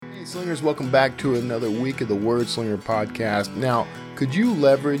Hey Slingers, welcome back to another week of the Word Slinger podcast. Now, could you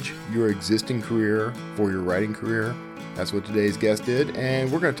leverage your existing career for your writing career? That's what today's guest did,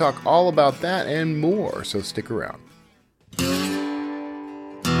 and we're going to talk all about that and more, so stick around.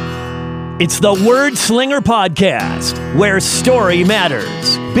 It's the Word Slinger podcast, where story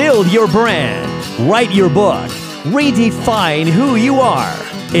matters. Build your brand, write your book, redefine who you are.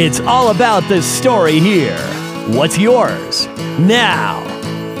 It's all about the story here. What's yours? Now,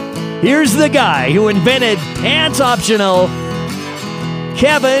 here's the guy who invented Pants Optional,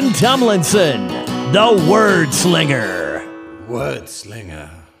 Kevin Tumlinson, the Word Slinger. Word Slinger.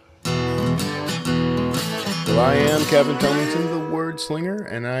 Well, I am Kevin Tumlinson, the Word Slinger,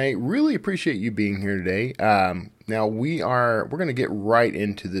 and I really appreciate you being here today. Now we're going to get right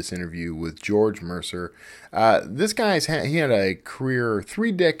into this interview with George Mercer. This guy's he had a career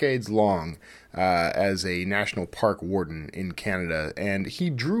 3 decades long as a national park warden in Canada, and he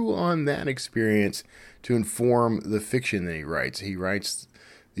drew on that experience to inform the fiction that he writes. He writes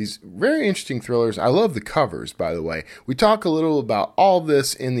these very interesting thrillers. I love the covers, by the way. We talk a little about all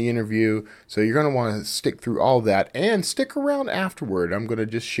this in the interview, so you're going to want to stick through all that and stick around afterward. I'm going to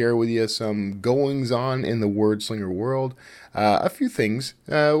just share with you some goings-on in the Word Slinger world. A few things.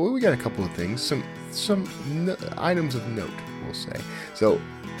 We got a couple of things. Some items of note, we'll say. So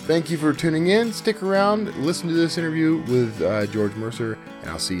thank you for tuning in. Stick around. Listen to this interview with George Mercer, and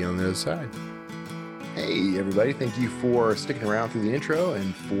I'll see you on the other side. Hey everybody, thank you for sticking around through the intro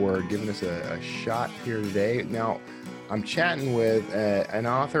and for giving us a shot here today. Now, I'm chatting with an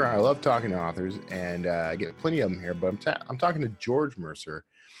author. I love talking to authors, and I get plenty of them here, but I'm talking to George Mercer,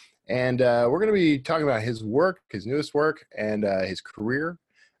 and we're going to be talking about his work, his newest work, and his career.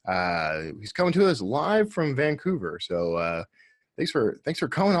 He's coming to us live from Vancouver, so thanks for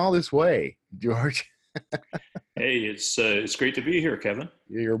coming all this way, George. Hey, it's great to be here, Kevin.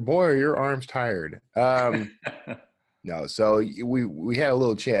 Your arm's tired. No, so we had a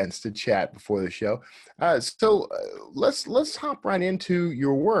little chance to chat before the show. So let's hop right into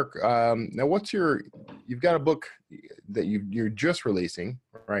your work. Now, you've got a book that you're just releasing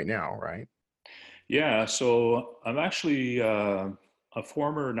right now, right? Yeah, so I'm actually a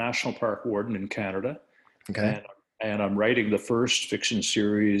former national park warden in Canada. Okay. And I'm writing the first fiction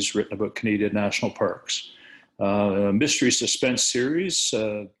series written about Canadian national parks. A mystery suspense series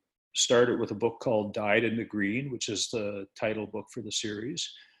started with a book called Dyed in the Green, which is the title book for the series.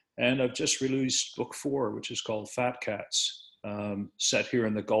 And I've just released book 4, which is called Fat Cats, set here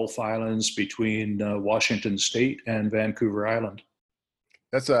in the Gulf Islands between Washington State and Vancouver Island.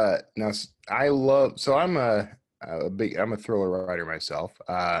 I'm a thriller writer myself,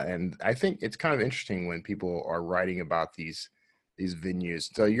 and I think it's kind of interesting when people are writing about these venues.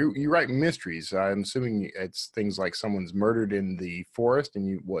 So you write mysteries. I'm assuming it's things like someone's murdered in the forest,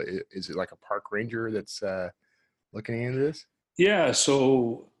 and what is it, like a park ranger that's looking into this? Yeah,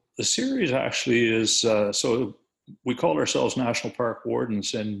 so the series actually is so we call ourselves national park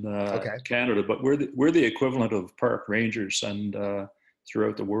wardens in Canada, but we're the equivalent of park rangers and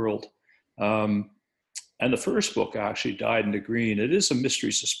throughout the world. And the first book actually, Dyed in the Green, it is a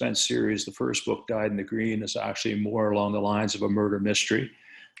mystery suspense series. The first book, Dyed in the Green, is actually more along the lines of a murder mystery.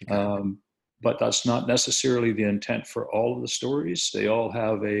 Okay. But that's not necessarily the intent for all of the stories. They all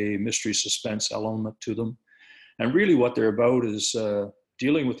have a mystery suspense element to them. And really what they're about is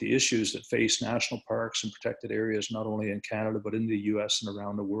dealing with the issues that face national parks and protected areas, not only in Canada, but in the US and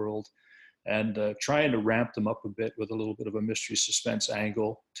around the world. And trying to ramp them up a bit with a little bit of a mystery suspense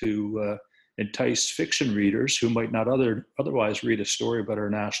angle to entice fiction readers who might not otherwise read a story about our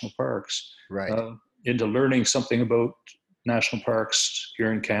national parks, right, into learning something about national parks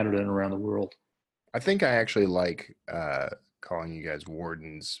here in Canada and around the world. I think I actually like calling you guys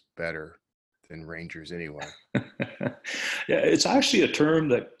wardens better than rangers anyway. Yeah, it's actually a term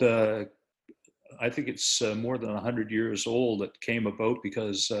that I think it's more than 100 years old, that came about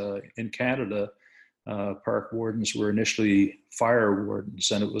because in Canada, park wardens were initially fire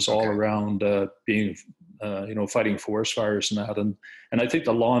wardens, and it was all around being, fighting forest fires and that. And I think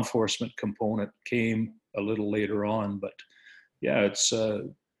the law enforcement component came a little later on. But yeah, it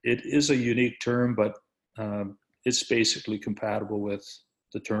is a unique term, but it's basically compatible with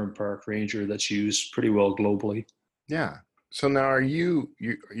the term park ranger that's used pretty well globally. Yeah. So now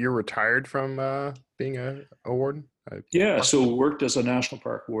you're retired from being a warden? Yeah, so worked as a national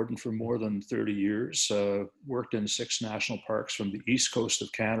park warden for more than 30 years, worked in 6 national parks from the east coast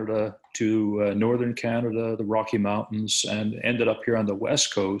of Canada to northern Canada, the Rocky Mountains, and ended up here on the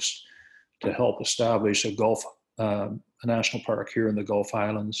west coast to help establish a national park here in the Gulf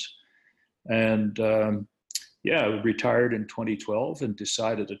Islands. And yeah, I retired in 2012 and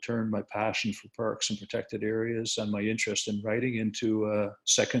decided to turn my passion for parks and protected areas and my interest in writing into a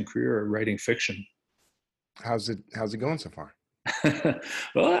second career, writing fiction. How's it going so far?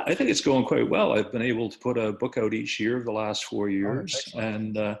 Well, I think it's going quite well. I've been able to put a book out each year of the last 4 years,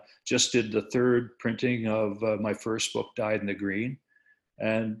 and just did the third printing of my first book, Dyed in the Green.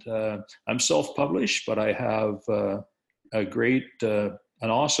 And I'm self-published, but I have an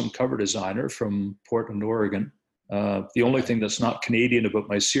awesome cover designer from Portland, Oregon. The only thing that's not Canadian about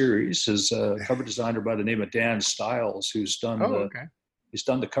my series is a cover designer by the name of Dan Stiles, who's done he's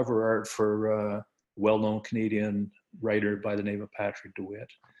done the cover art for well-known Canadian writer by the name of Patrick DeWitt.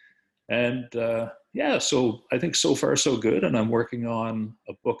 And yeah, so I think so far so good. And I'm working on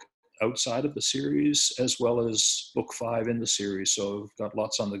a book outside of the series as well as book 5 in the series. So I've got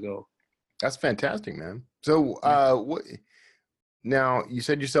lots on the go. That's fantastic, man. So what? Now you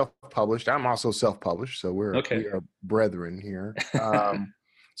said you're self-published. I'm also self-published, so we are brethren here.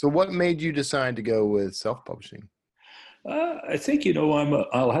 So what made you decide to go with self-publishing? I think,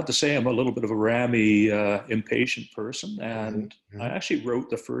 I'll have to say I'm a little bit of a rammy, impatient person. And I actually wrote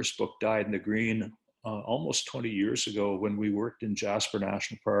the first book, Dyed in the Green, almost 20 years ago when we worked in Jasper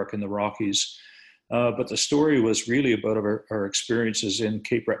National Park in the Rockies. But the story was really about our experiences in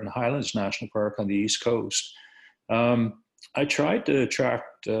Cape Breton Highlands National Park on the East Coast. I tried to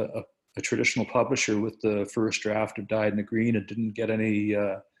attract a traditional publisher with the first draft of Dyed in the Green and didn't get any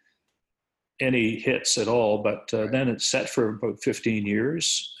hits at all, but then it set for about 15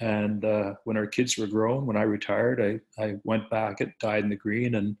 years. And when our kids were grown, when I retired, I went back at Dyed in the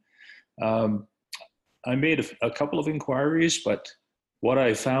Green, and I made a couple of inquiries, but what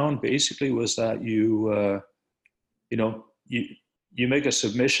I found basically was that you make a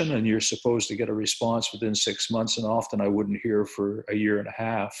submission and you're supposed to get a response within 6 months, and often I wouldn't hear for a year and a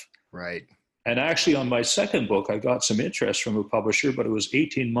half. Right. And actually on my second book, I got some interest from a publisher, but it was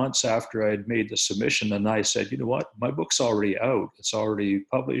 18 months after I'd made the submission. And I said, you know what, my book's already out. It's already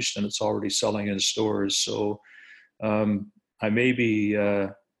published and it's already selling in stores. So I maybe I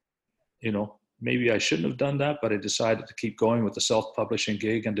shouldn't have done that, but I decided to keep going with the self-publishing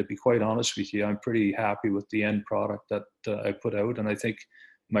gig. And to be quite honest with you, I'm pretty happy with the end product that I put out. And I think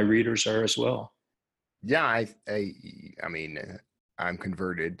my readers are as well. Yeah, I mean, I'm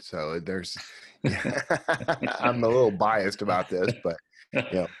converted, so there's. I'm a little biased about this, but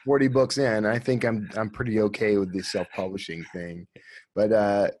 40 books in, I think I'm pretty okay with the self-publishing thing.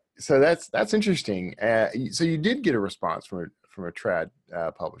 But so that's interesting. So you did get a response from a trad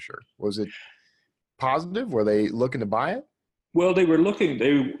publisher. Was it positive? Were they looking to buy it? Well, they were looking.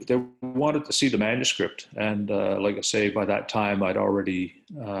 They wanted to see the manuscript, and like I say, by that time I'd already,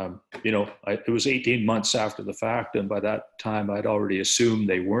 it was 18 months after the fact, and by that time I'd already assumed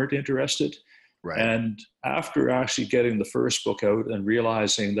they weren't interested. Right. And after actually getting the first book out and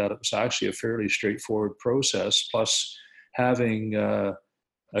realizing that it was actually a fairly straightforward process, plus having a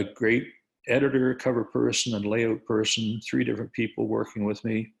great editor, cover person, and layout person, 3 different people working with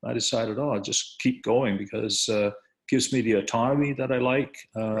me, I decided, I'll just keep going because. Gives me the autonomy that I like,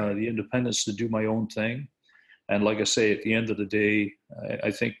 the independence to do my own thing. And like I say, at the end of the day,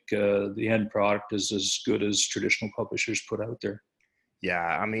 I think the end product is as good as traditional publishers put out there. Yeah,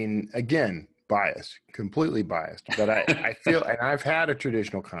 I mean, again, biased, completely biased. But I feel, and I've had a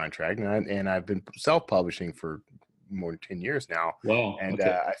traditional contract, and I've been self-publishing for more than 10 years now. Wow. And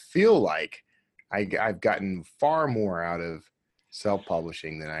I feel like I've gotten far more out of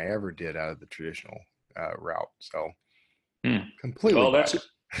self-publishing than I ever did out of the traditional route. So completely. Well, that's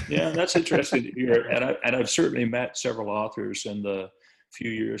interesting to hear. And I've certainly met several authors in the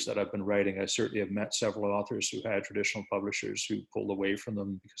few years that I've been writing. I certainly have met several authors who had traditional publishers who pulled away from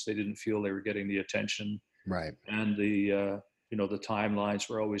them because they didn't feel they were getting the attention. Right. And the timelines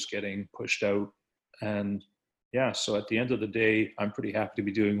were always getting pushed out. And yeah, so at the end of the day, I'm pretty happy to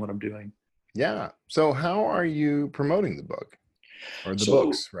be doing what I'm doing. Yeah. So how are you promoting the book, or the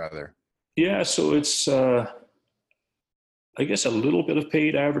books rather? Yeah, so it's, I guess, a little bit of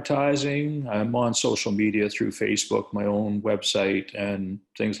paid advertising. I'm on social media through Facebook, my own website, and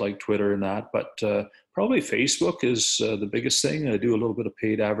things like Twitter and that. But probably Facebook is the biggest thing. I do a little bit of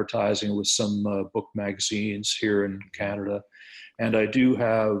paid advertising with some book magazines here in Canada. And I do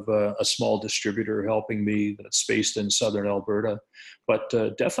have a small distributor helping me that's based in southern Alberta. But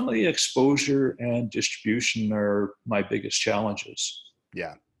definitely exposure and distribution are my biggest challenges.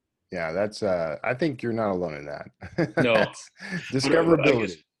 Yeah. Yeah, that's. I think you're not alone in that. No,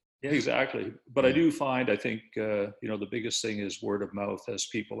 discoverability. Yeah, exactly. But I do find, I think, the biggest thing is word of mouth as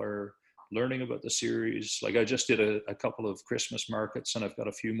people are learning about the series. Like I just did a couple of Christmas markets, and I've got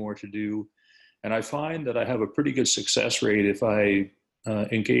a few more to do. And I find that I have a pretty good success rate if I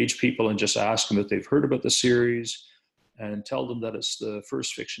engage people and just ask them if they've heard about the series, and tell them that it's the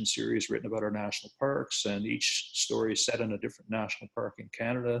first fiction series written about our national parks, and each story is set in a different national park in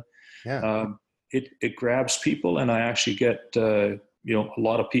Canada. Yeah. It grabs people, and I actually get a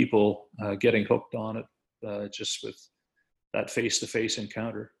lot of people getting hooked on it just with that face-to-face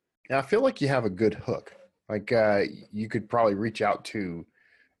encounter. Yeah, I feel like you have a good hook. Like you could probably reach out to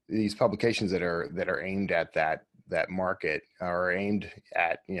these publications that are aimed at that market, or aimed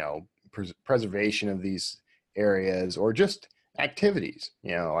at preservation of these areas, or just activities,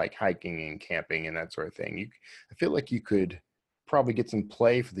 like hiking and camping and that sort of thing. I feel like you could probably get some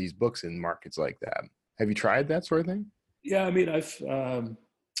play for these books in markets like that. Have you tried that sort of thing? Yeah, I mean, the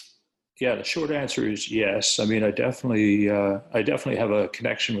short answer is yes. I mean, I definitely have a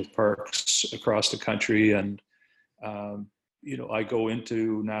connection with parks across the country, and I go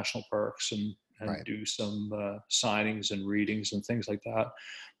into national parks and right. do some signings and readings and things like that.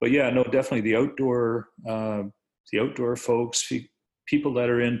 But yeah, no, definitely the outdoor folks, people that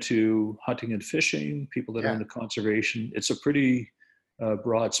are into hunting and fishing, people that are into conservation. It's a pretty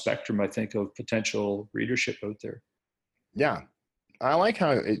broad spectrum, I think, of potential readership out there. Yeah. I like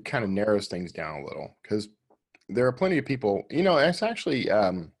how it kind of narrows things down a little, because there are plenty of people, it's actually,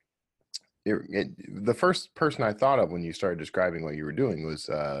 the first person I thought of when you started describing what you were doing was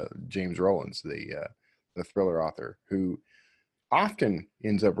James Rollins, the thriller author, who often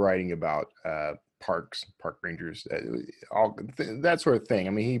ends up writing about parks, park rangers, that sort of thing.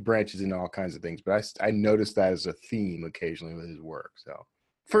 I mean, he branches into all kinds of things, but I noticed that as a theme occasionally with his work. So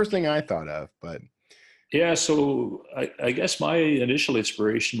first thing I thought of, but. Yeah, so I guess my initial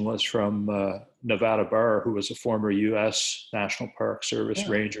inspiration was from Nevada Barr, who was a former U.S. National Park Service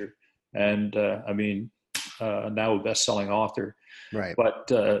ranger, and now a best-selling author. Right.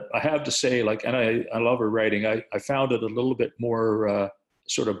 But I have to say, and I love her writing. I found it a little bit more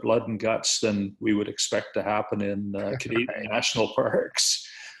sort of blood and guts than we would expect to happen in Canadian right. national parks.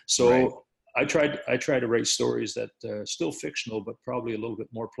 So. Right. I try to write stories that still fictional, but probably a little bit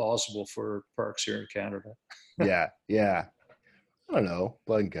more plausible for parks here in Canada. Yeah. I don't know,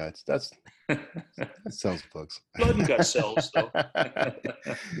 blood and guts. That sells books. Blood and guts sells, though.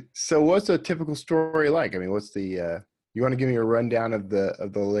 So, what's a typical story like? I mean, what's the? You want to give me a rundown of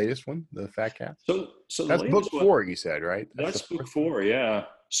the latest one, the Fat Cat? So that's book 4, you said, right? That's book 4, yeah.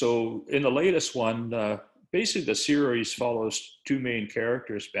 So in the latest one. Basically, the series follows 2 main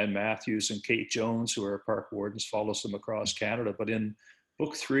characters, Ben Matthews and Kate Jones, who are park wardens, follows them across Canada. But in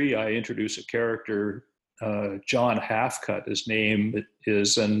book 3, I introduce a character, John Halfcut, his name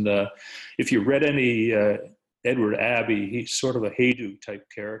is. And if you read any Edward Abbey, he's sort of a Haydu type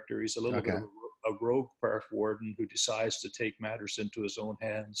character. He's a little bit of a rogue park warden who decides to take matters into his own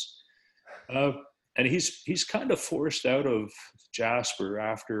hands. And he's kind of forced out of Jasper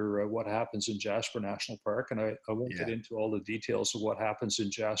after what happens in Jasper National Park. And I won't get into all the details of what happens in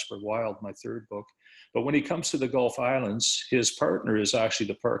Jasper Wild, my 3rd book. But when he comes to the Gulf Islands, his partner is actually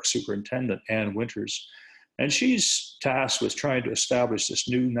the park superintendent, Ann Winters. And she's tasked with trying to establish this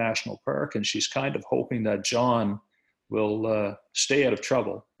new national park. And she's kind of hoping that John will stay out of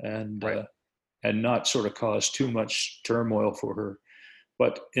trouble and not sort of cause too much turmoil for her.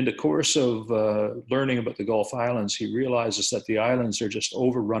 But in the course of learning about the Gulf Islands, he realizes that the islands are just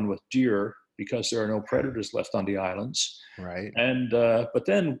overrun with deer because there are no predators left on the islands. Right. And but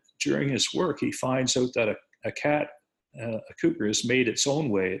then during his work, he finds out that a cougar has made its own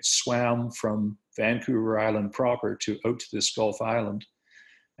way. It swam from Vancouver Island proper out to this Gulf Island.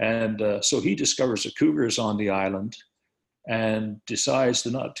 And so he discovers a cougar is on the island and decides to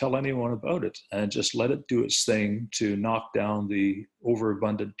not tell anyone about it and just let it do its thing to knock down the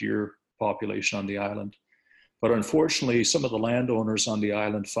overabundant deer population on the island. But unfortunately, some of the landowners on the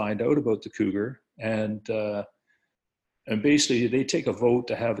island find out about the cougar, and basically they take a vote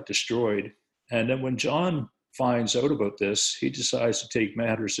to have it destroyed. And then when John finds out about this, he decides to take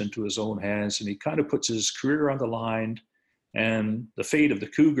matters into his own hands, and he kind of puts his career on the line and the fate of the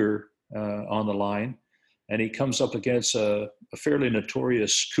cougar on the line. And he comes up against a fairly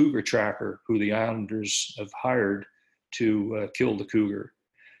notorious cougar tracker who the islanders have hired to kill the cougar.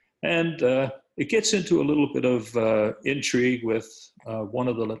 And it gets into a little bit of intrigue with one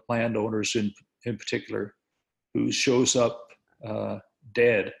of the landowners in particular, who shows up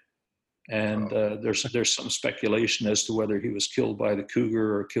dead. And there's some speculation as to whether he was killed by the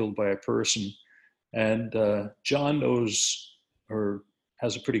cougar or killed by a person. And John knows or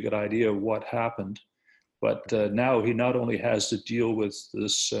has a pretty good idea of what happened. But now he not only has to deal with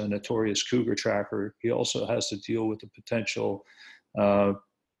this notorious cougar tracker, he also has to deal with the potential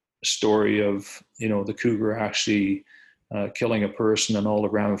story of, the cougar actually killing a person and all the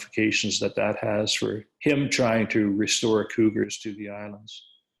ramifications that has for him trying to restore cougars to the islands.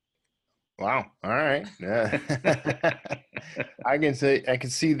 Wow. All right. I can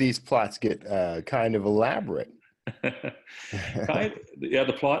see these plots get kind of elaborate. The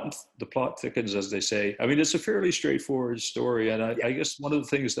plot thickens, as they say. I mean, it's a fairly straightforward story, and I guess one of the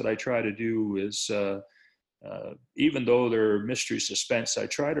things that I try to do is, even though they're mystery suspense, I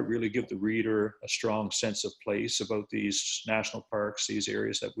try to really give the reader a strong sense of place about these national parks, these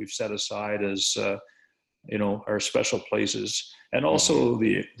areas that we've set aside as our special places, and also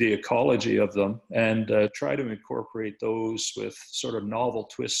the ecology of them, and try to incorporate those with sort of novel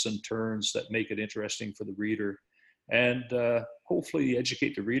twists and turns that make it interesting for the reader, and hopefully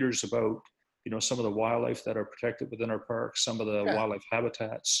educate the readers about some of the wildlife that are protected within our parks, some of the wildlife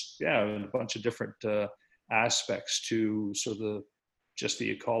habitats, and a bunch of different aspects to sort of just the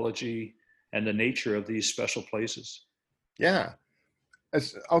ecology and the nature of these special places. Yeah.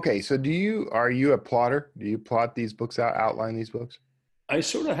 Okay, so are you a plotter? Do you plot these books out, outline these books? I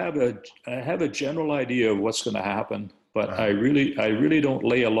sort of have a general idea of what's going to happen, but I really don't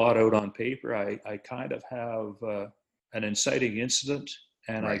lay a lot out on paper. I kind of have an inciting incident,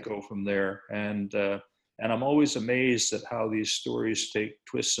 and I go from there. And I'm always amazed at how these stories take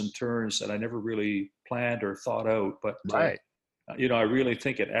twists and turns that I never really planned or thought out. But I really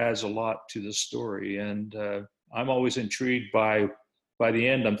think it adds a lot to the story, and I'm always intrigued by the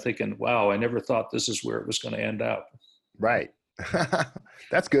end. I'm thinking, wow, I never thought this is where it was going to end up. Right.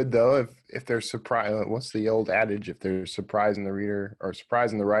 That's good though. If there's surprise, what's the old adage? If there's surprise in the reader or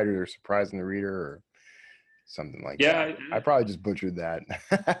surprise in the writer, there's surprise in the reader, or something like that. I probably just butchered that.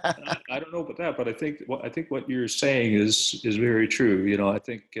 I don't know about that, but I think what you're saying is very true. I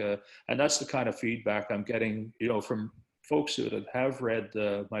think, and that's the kind of feedback I'm getting, from folks who have read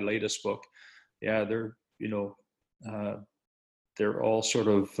my latest book. Yeah, they're all sort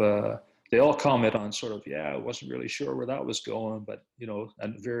of, they all comment on sort of, I wasn't really sure where that was going, but, a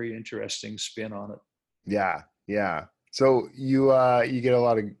very interesting spin on it. Yeah. Yeah. So you get a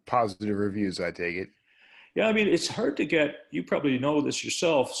lot of positive reviews, I take it. Yeah. I mean, it's hard to get, you probably know this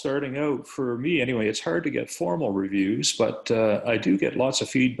yourself, starting out. For me anyway, it's hard to get formal reviews, but I do get lots of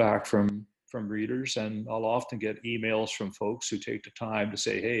feedback from readers, and I'll often get emails from folks who take the time to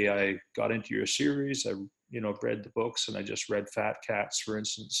say, hey, I got into your series. I read the books, and I just read Fat Cats, for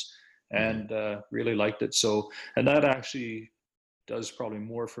instance, and really liked it. So, and that actually does probably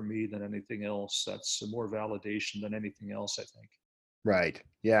more for me than anything else. That's more validation than anything else, I think. Right.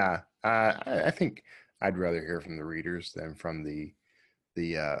 Yeah. I think I'd rather hear from the readers than from the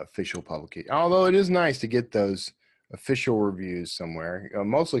official publication. Although it is nice to get those official reviews somewhere,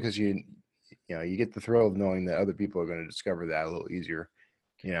 mostly because you get the thrill of knowing that other people are going to discover that a little easier.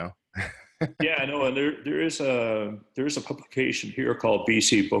 Yeah, I know, and there is a publication here called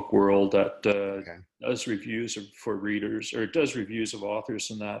BC Book World that does reviews for readers, or it does reviews of authors,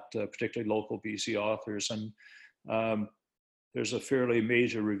 and that particularly local BC authors. And there's a fairly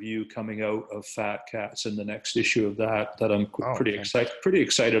major review coming out of Fat Cats in the next issue of that I'm pretty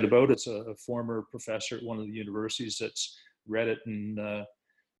excited about. It's a former professor at one of the universities that's read it, and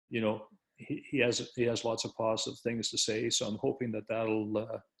he has lots of positive things to say. So I'm hoping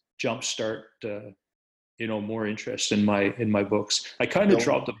that'll jumpstart more interest in my books. I kind of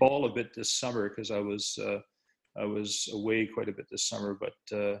dropped the ball a bit this summer because I was away quite a bit this summer, but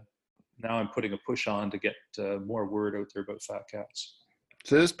now I'm putting a push on to get more word out there about Fat Cats.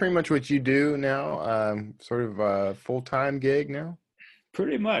 So this is pretty much what you do now, sort of a full-time gig now?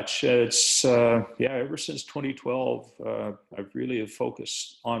 Pretty much. It's ever since 2012, I've really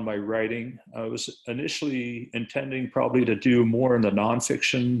focused on my writing. I was initially intending probably to do more in the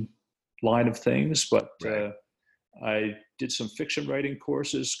nonfiction line of things, but I did some fiction writing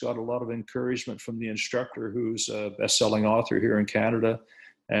courses, got a lot of encouragement from the instructor, who's a best-selling author here in Canada.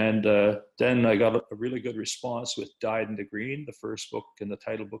 And then I got a really good response with Dyed in the Green, the first book and the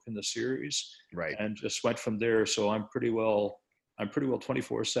title book in the series. Right. And just went from there. So I'm pretty well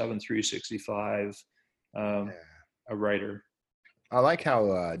 24/7, 365, a writer. I like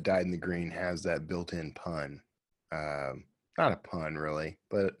how Dyed in the Green has that built-in pun. Not a pun really,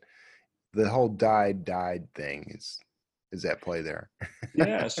 but the whole dyed thing is at play there.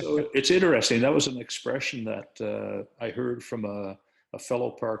 Yeah, so it's interesting. That was an expression that I heard from a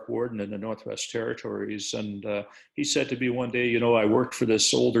fellow park warden in the Northwest Territories. And he said to me one day, I worked for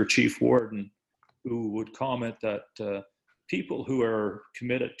this older chief warden who would comment that people who are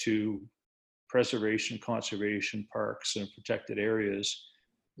committed to preservation, conservation, parks, and protected areas,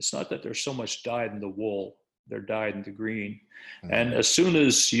 it's not that there's so much dyed in the wool. they're dyed in the green. Mm-hmm. And as soon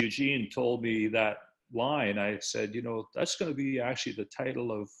as Eugene told me that line, I said, that's going to be actually the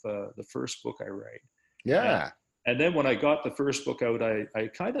title of the first book I write. Yeah. And then when I got the first book out, I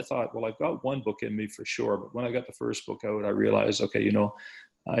kind of thought, well, I've got one book in me for sure. But when I got the first book out, I realized, okay,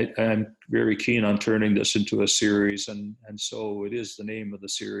 I'm very keen on turning this into a series. And so it is the name of the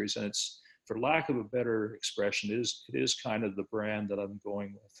series. And it's, for lack of a better expression, it is kind of the brand that I'm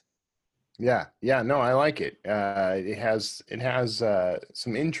going with. Yeah. No, I like it. It has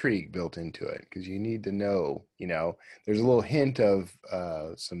some intrigue built into it because you need to know, there's a little hint of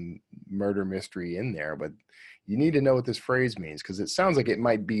some murder mystery in there, but you need to know what this phrase means because it sounds like it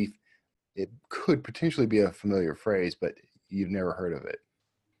could potentially be a familiar phrase, but you've never heard of it.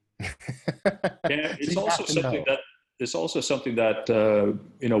 Yeah, it's also something that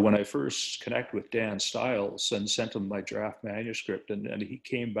when I first connected with Dan Stiles and sent him my draft manuscript, and he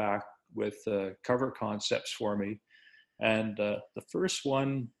came back with cover concepts for me, and the first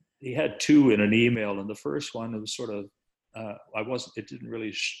one, he had two in an email, and the first one, it was sort of it didn't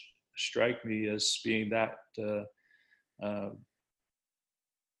really strike me as being that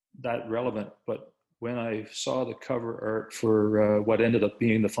relevant, but when I saw the cover art for what ended up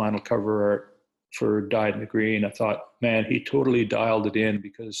being the final cover art for Dyed in the Green, I thought, man, he totally dialed it in,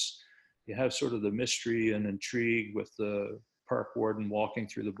 because you have sort of the mystery and intrigue with the park warden walking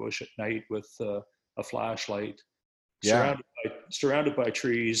through the bush at night with a flashlight, surrounded by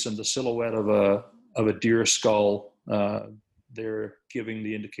trees, and the silhouette of a deer skull. They're giving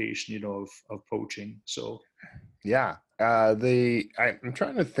the indication, of poaching. So, yeah. I'm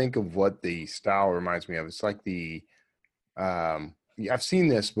trying to think of what the style reminds me of. It's like I've seen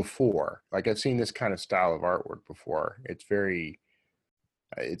this before. Like, I've seen this kind of style of artwork before. It's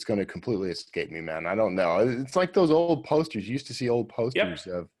going to completely escape me, man. I don't know. It's like those old posters. You used to see old posters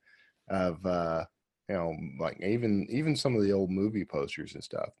of like even some of the old movie posters and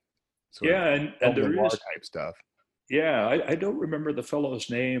stuff. And there is type stuff. Yeah, I don't remember the fellow's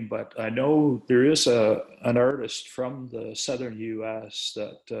name, but I know there is an artist from the southern U.S.,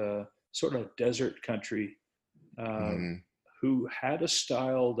 that sort of desert country, who had a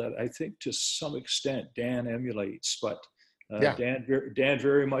style that I think to some extent Dan emulates, but Dan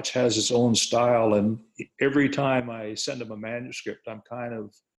very much has his own style. And every time I send him a manuscript, I'm kind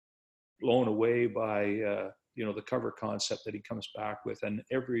of blown away by the cover concept that he comes back with. And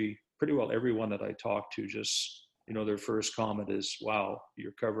pretty well everyone that I talk to just, their first comment is, wow,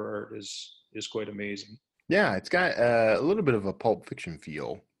 your cover art is quite amazing. Yeah, it's got a little bit of a Pulp Fiction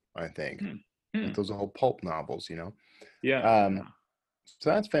feel, I think. Like those old pulp novels, Yeah. So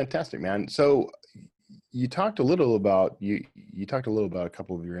that's fantastic, man. So you talked a little about a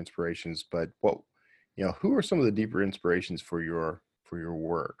couple of your inspirations, but who are some of the deeper inspirations for your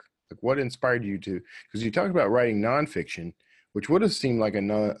work? Like, what inspired you to? Because you talked about writing nonfiction, which would have seemed like a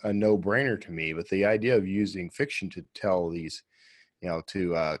no-brainer to me, but the idea of using fiction to tell these,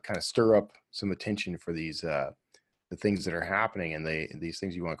 to kind of stir up some attention for these the things that are happening and these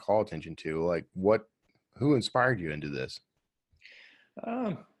things you want to call attention to, like who inspired you into this?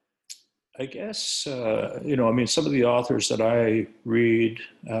 I guess some of the authors that I read.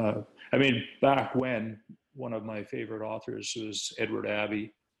 Back when, one of my favorite authors was Edward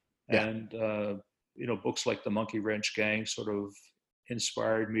Abbey, and books like The Monkey Wrench Gang sort of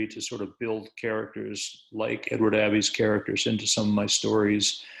inspired me to sort of build characters like Edward Abbey's characters into some of my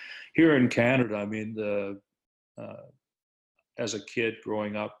stories. Here in Canada, as a kid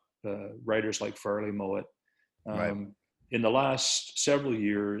growing up, writers like Farley Mowat. In the last several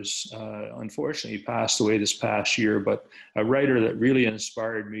years, unfortunately, he passed away this past year, but a writer that really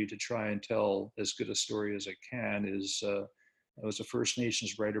inspired me to try and tell as good a story as I can I was a First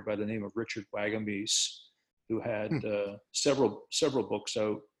Nations writer by the name of Richard Wagamese, who had several books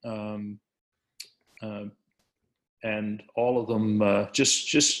out, and all of them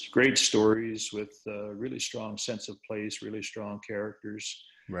just great stories with really strong sense of place, really strong characters.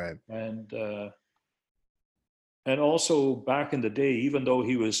 Right. And also back in the day, even though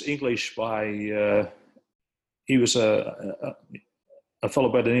he was English he was a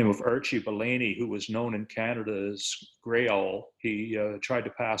fellow by the name of Archie Bellany, who was known in Canada as Grey Owl. He tried to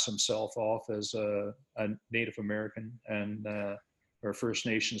pass himself off as a Native American or First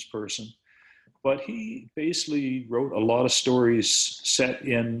Nations person. But he basically wrote a lot of stories set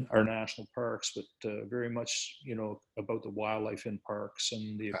in our national parks, but very much, about the wildlife in parks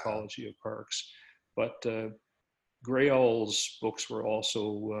and the ecology of parks. But Grey Owl's books were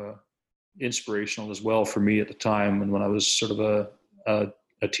also inspirational as well for me at the time, and when I was sort of a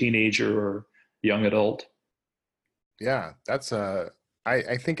teenager or young adult. Yeah, that's I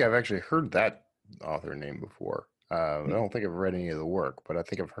think I've actually heard that author name before. I don't think I've read any of the work, but I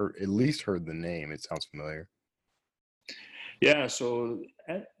think I've at least heard the name. It sounds familiar. Yeah. So,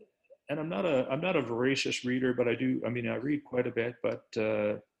 and I'm not a voracious reader, but I do. I mean, I read quite a bit. But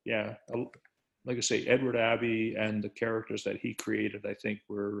yeah, like I say, Edward Abbey and the characters that he created, I think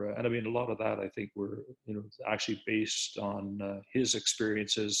were, and I mean, a lot of that I think were, actually based on his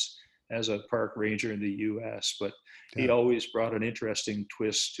experiences as a park ranger in the U.S. But he always brought an interesting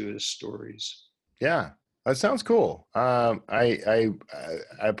twist to his stories. Yeah, that sounds cool. I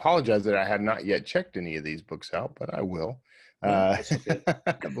apologize that I have not yet checked any of these books out, but I will. That's okay.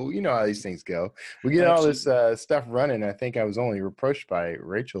 But you know how these things go. We get all this stuff running. I think I was only approached by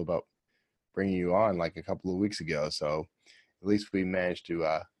Rachel about bringing you on like a couple of weeks ago, so at least we managed to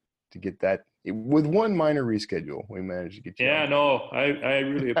get that with one minor reschedule. We managed to get you. Yeah, no, I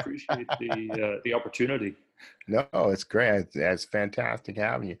really appreciate the opportunity. No, it's great. It's fantastic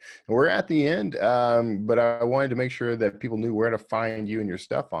having you. And we're at the end, but I wanted to make sure that people knew where to find you and your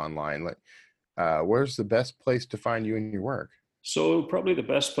stuff online. Like, where's the best place to find you and your work? So probably the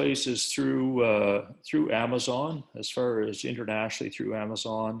best place is through Amazon, as far as internationally through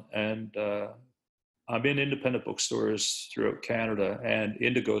Amazon, and I'm in independent bookstores throughout Canada and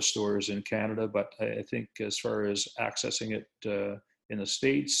Indigo stores in Canada. But I think as far as accessing it in the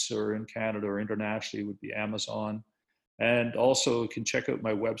States or in Canada or internationally would be Amazon. And also you can check out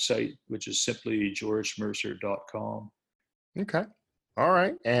my website, which is simply georgemercer.com. Okay. All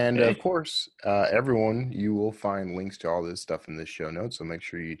right. And of course, everyone, you will find links to all this stuff in the show notes. So make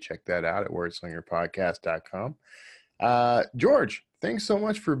sure you check that out at wordslingerpodcast.com. George, thanks so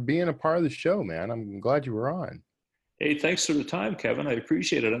much for being a part of the show, man. I'm glad you were on. Hey, thanks for the time, Kevin. I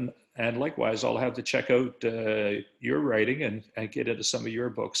appreciate it. And likewise, I'll have to check out your writing and get into some of your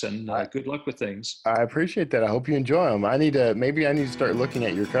books. And good luck with things. I appreciate that. I hope you enjoy them. Maybe I need to start looking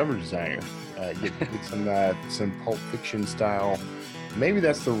at your cover designer. Get some Pulp Fiction style. Maybe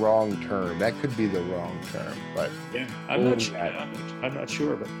that's the wrong term. That could be the wrong term, but yeah, I'm not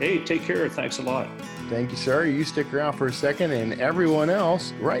sure. But hey, take care. Thanks a lot. Thank you, sir. You stick around for a second, and everyone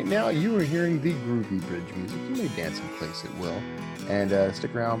else, right now you are hearing the groovy bridge music. You may dance in place at will, and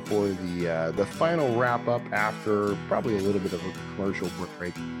stick around for the final wrap up after probably a little bit of a commercial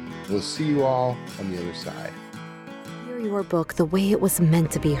break. We'll see you all on the other side. Hear your book the way it was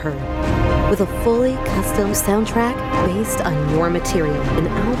meant to be heard. With a fully custom soundtrack based on your material. An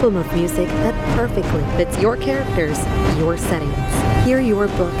album of music that perfectly fits your characters, your settings. Hear your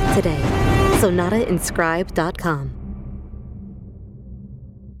book today. SonataInscribe.com.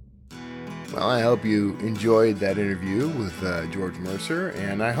 Well, I hope you enjoyed that interview with George Mercer,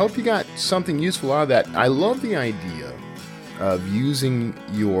 and I hope you got something useful out of that. I love the idea of using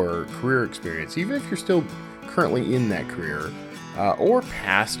your career experience, even if you're still currently in that career, or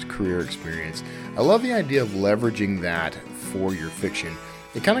past career experience. I love the idea of leveraging that for your fiction.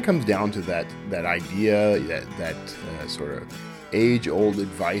 It kind of comes down to that idea, that sort of age-old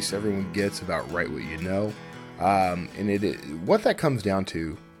advice everyone gets about write what you know. And what that comes down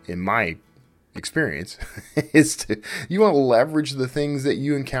to, in my experience, is you want to leverage the things that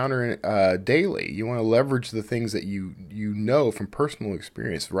you encounter daily. You want to leverage the things that you know from personal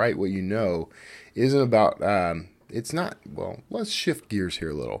experience. Write what you know isn't about... it's not, well, let's shift gears here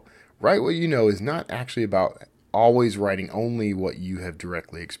a little. Write what you know is not actually about always writing only what you have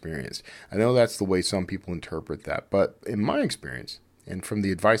directly experienced. I know that's the way some people interpret that, but in my experience, and from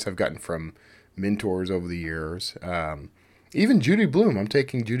the advice I've gotten from mentors over the years, even Judy Blume, I'm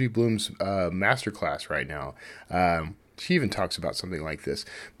taking Judy Blume's masterclass right now. She even talks about something like this.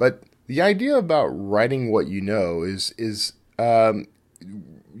 But the idea about writing what you know is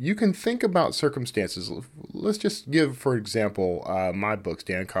you can think about circumstances. Let's just give, for example, my books,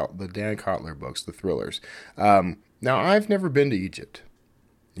 the Dan Kotler books, the thrillers. Now, I've never been to Egypt.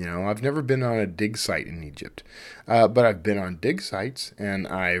 I've never been on a dig site in Egypt. But I've been on dig sites, and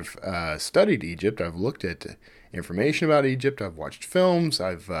I've studied Egypt. I've looked at information about Egypt. I've watched films.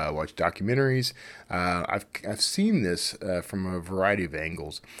 I've watched documentaries. I've seen this from a variety of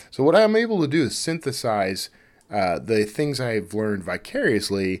angles. So what I'm able to do is synthesize the things I've learned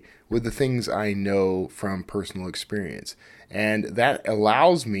vicariously with the things I know from personal experience. And that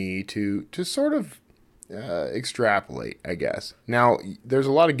allows me to sort of extrapolate, I guess. Now, there's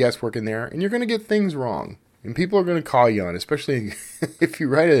a lot of guesswork in there, and you're going to get things wrong. And people are going to call you on it, especially if you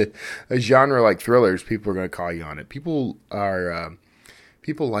write a genre like thrillers, people are going to call you on it. People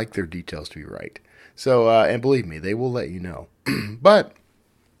like their details to be right. So, and believe me, they will let you know. But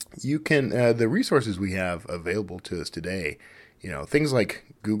you can, the resources we have available to us today, things like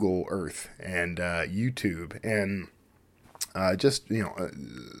Google Earth and YouTube and just,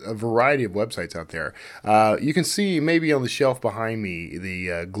 a variety of websites out there. You can see maybe on the shelf behind me,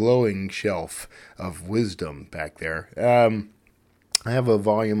 the glowing shelf of wisdom back there. I have a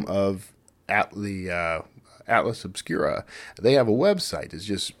volume of the Atlas Obscura. They have a website. It's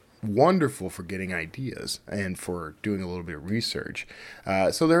just wonderful for getting ideas and for doing a little bit of research.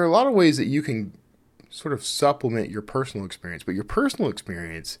 So there are a lot of ways that you can sort of supplement your personal experience, but your personal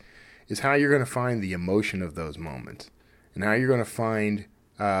experience is how you're going to find the emotion of those moments, and how you're going to find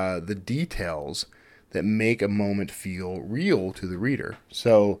the details that make a moment feel real to the reader.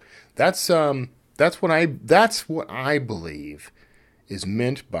 So that's what I believe is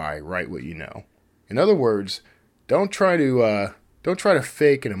meant by write what you know. In other words, don't try to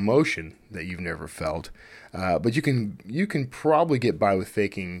fake an emotion that you've never felt, but you can probably get by with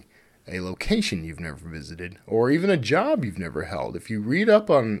faking a location you've never visited, or even a job you've never held. If you read up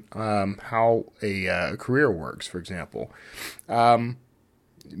on how a career works, for example,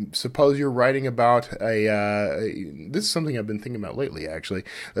 suppose you're writing about this is something I've been thinking about lately, actually.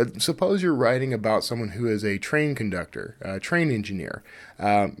 Suppose you're writing about someone who is a train conductor, a train engineer.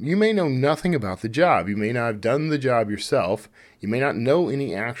 You may know nothing about the job. You may not have done the job yourself. You may not know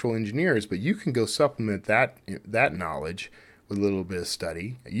any actual engineers, but you can go supplement that knowledge with a little bit of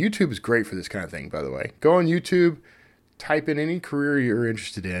study. YouTube is great for this kind of thing, by the way. Go on YouTube, type in any career you're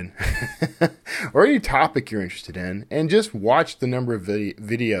interested in or any topic you're interested in, and just watch the number of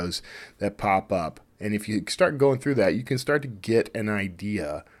videos that pop up. And if you start going through that, you can start to get an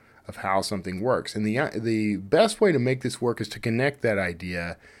idea of how something works. And the best way to make this work is to connect that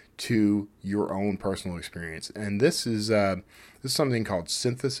idea to your own personal experience. And this is something called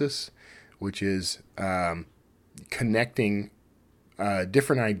synthesis, which is connecting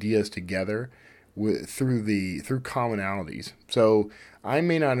different ideas together through commonalities. So I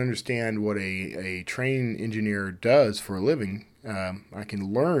may not understand what a train engineer does for a living. I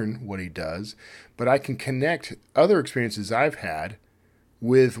can learn what he does, but I can connect other experiences I've had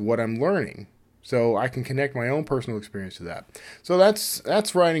with what I'm learning. So I can connect my own personal experience to that. So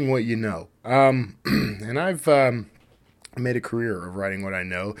that's writing what you know. And I've made a career of writing what I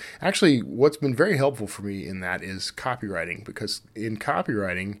know. Actually, what's been very helpful for me in that is copywriting, because in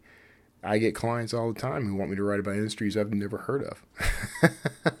copywriting, I get clients all the time who want me to write about industries I've never heard of.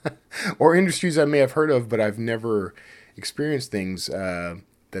 Or industries I may have heard of, but I've never experienced things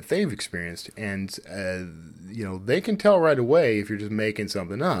that they've experienced. And, they can tell right away if you're just making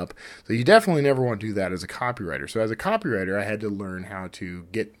something up. So you definitely never want to do that as a copywriter. So as a copywriter, I had to learn how to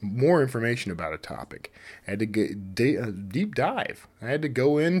get more information about a topic. I had to get deep dive. I had to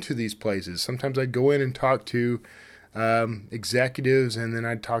go into these places. Sometimes I'd go in and talk to executives, and then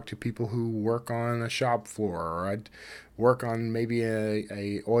I'd talk to people who work on a shop floor, or I'd work on maybe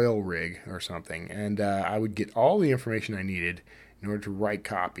a oil rig or something, and I would get all the information I needed in order to write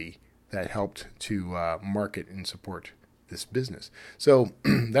copy that helped to market and support this business. So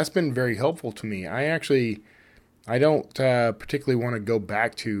that's been very helpful to me. I don't particularly want to go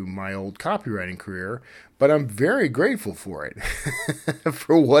back to my old copywriting career, but I'm very grateful for it,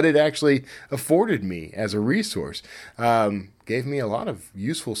 for what it actually afforded me as a resource. Gave me a lot of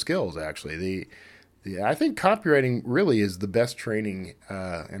useful skills, actually. I think copywriting really is the best training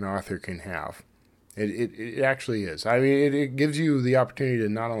an author can have. It actually is. I mean, it gives you the opportunity to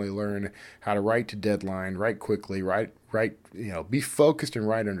not only learn how to write to deadline, write quickly, be focused and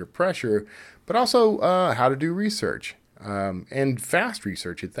write under pressure, but also how to do research, and fast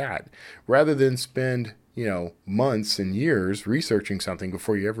research at that, rather than spend months and years researching something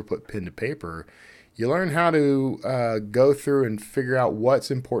before you ever put pen to paper. You learn how to go through and figure out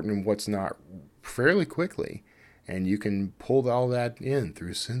what's important and what's not fairly quickly. And you can pull all that in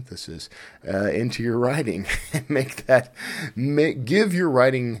through synthesis into your writing and give your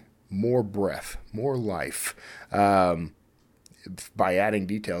writing more breath, more life, by adding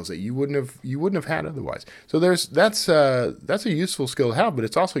details that you wouldn't have had otherwise. So that's a useful skill to have, but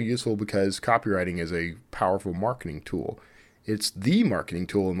it's also useful because copywriting is a powerful marketing tool. It's the marketing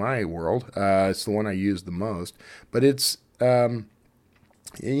tool in my world. It's the one I use the most, but it's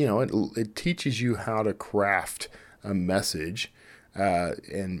it teaches you how to craft a message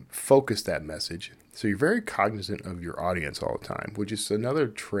and focus that message. So you're very cognizant of your audience all the time, which is another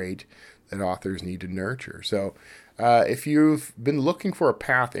trait that authors need to nurture. So if you've been looking for a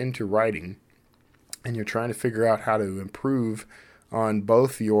path into writing and you're trying to figure out how to improve on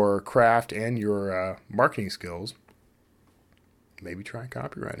both your craft and your marketing skills, maybe try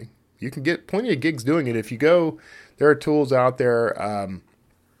copywriting. You can get plenty of gigs doing it. If you go, there are tools out there.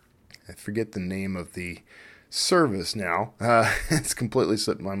 I forget the name of the service now. It's completely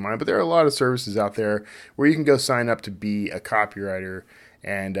slipped my mind, but there are a lot of services out there where you can go sign up to be a copywriter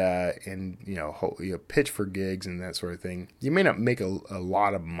and pitch for gigs and that sort of thing. You may not make a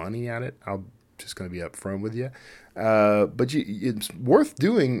lot of money at it. I'm just going to be upfront with you, but it's worth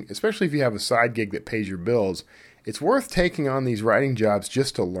doing, especially if you have a side gig that pays your bills. It's worth taking on these writing jobs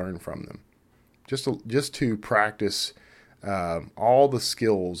just to learn from them, just to practice all the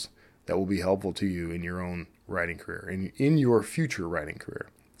skills that will be helpful to you in your own writing career and in your future writing career.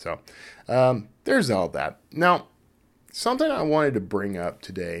 So there's all that. Now, something I wanted to bring up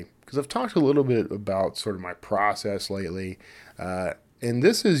today, because I've talked a little bit about sort of my process lately, and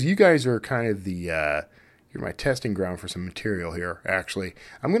this is, you guys are kind of you're my testing ground for some material here. Actually,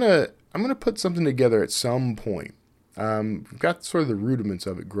 I'm gonna put something together at some point. We've got sort of the rudiments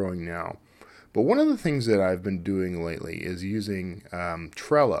of it growing now, but one of the things that I've been doing lately is using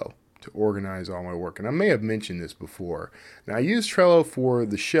Trello to organize all my work. And I may have mentioned this before. Now, I use Trello for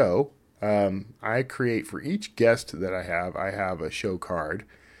the show. I create for each guest that I have a show card.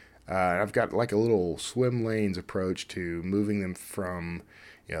 I've got like a little swim lanes approach to moving them from,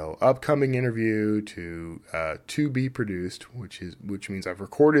 upcoming interview to be produced, which means I've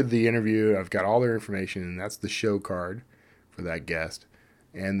recorded the interview, I've got all their information, and that's the show card for that guest.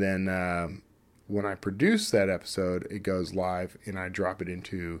 And then when I produce that episode, it goes live and I drop it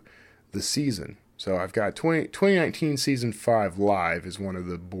into the season. So I've got 2019 season 5 live is one of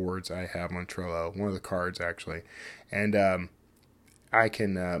the boards I have on Trello, one of the cards actually. And I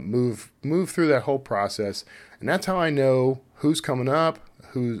can move through that whole process, and that's how I know who's coming up,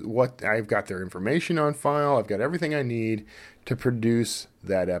 what I've got their information on file. I've got everything I need to produce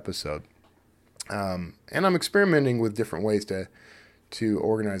that episode. And I'm experimenting with different ways to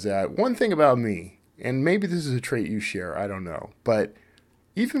organize that. One thing about me, and maybe this is a trait you share, I don't know, but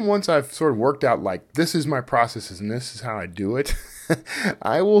even once I've sort of worked out like this is my processes and this is how I do it,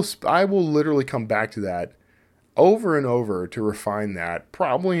 I will literally come back to that over and over to refine that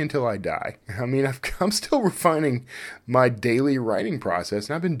probably until I die. I mean, I'm still refining my daily writing process,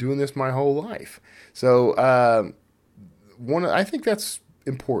 and I've been doing this my whole life. So I think that's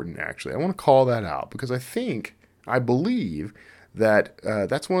important, actually. I want to call that out because I believe that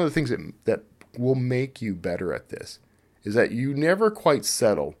that's one of the things that will make you better at this, is that you never quite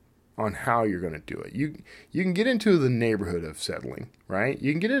settle on how you're going to do it. You can get into the neighborhood of settling, right?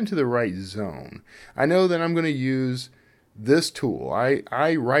 You can get into the right zone. I know that I'm going to use this tool.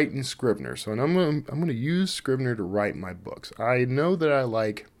 I write in Scrivener, so I'm going to use Scrivener to write my books. I know that I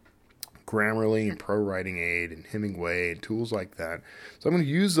like Grammarly and Pro Writing Aid and Hemingway and tools like that. So I'm going to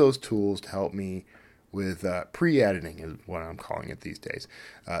use those tools to help me with pre-editing is what I'm calling it these days.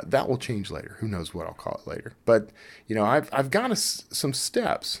 That will change later. Who knows what I'll call it later. But, I've got some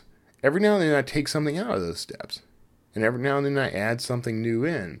steps. Every now and then I take something out of those steps. And every now and then I add something new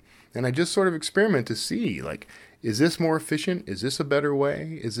in. And I just sort of experiment to see, like, is this more efficient? Is this a better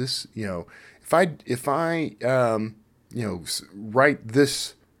way? Is this, if I write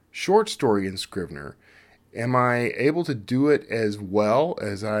this short story in Scrivener, am I able to do it as well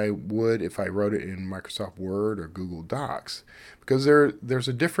as I would if I wrote it in Microsoft Word or Google Docs? Because there's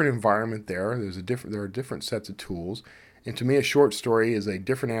a different environment there. There are different sets of tools. And to me, a short story is a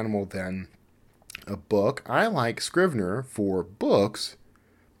different animal than a book. I like Scrivener for books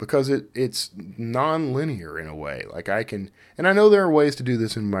because it's non-linear in a way. Like and I know there are ways to do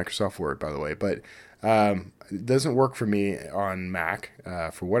this in Microsoft Word, by the way, but it doesn't work for me on Mac.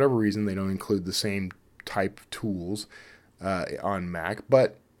 For whatever reason, they don't include the same type of tools on Mac.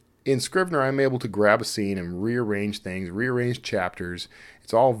 But in Scrivener, I'm able to grab a scene and rearrange things, rearrange chapters.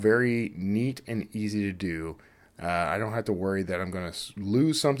 It's all very neat and easy to do. I don't have to worry that I'm going to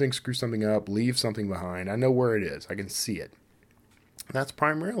lose something, screw something up, leave something behind. I know where it is. I can see it. That's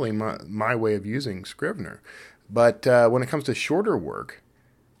primarily my way of using Scrivener. But when it comes to shorter work,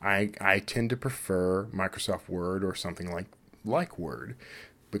 I tend to prefer Microsoft Word or something like Word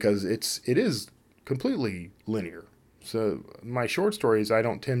because it is completely linear. So my short stories, I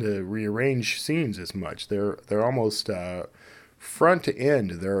don't tend to rearrange scenes as much. They're almost front to end.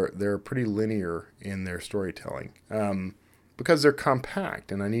 They're pretty linear in their storytelling because they're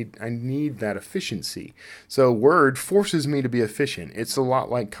compact, and I need that efficiency. So Word forces me to be efficient. It's a lot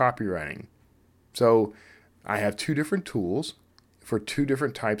like copywriting. So I have two different tools for two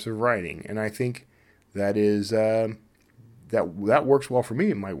different types of writing, and I think that is that works well for me.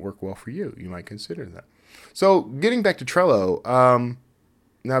 It might work well for you. You might consider that. So getting back to Trello,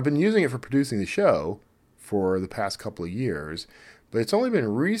 now I've been using it for producing the show for the past couple of years, but it's only been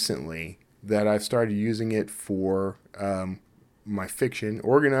recently that I've started using it for my fiction,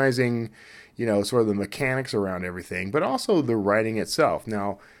 organizing, sort of the mechanics around everything, but also the writing itself.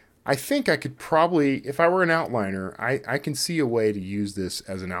 Now, I think I could probably, if I were an outliner, I can see a way to use this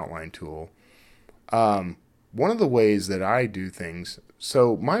as an outline tool. One of the ways that I do things,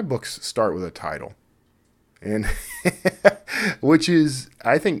 so my books start with a title. And which is,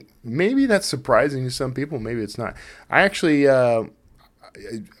 I think, maybe that's surprising to some people. Maybe it's not. I actually,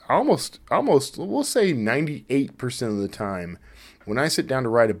 almost, we'll say 98% of the time, when I sit down to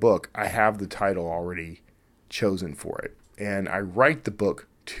write a book, I have the title already chosen for it. And I write the book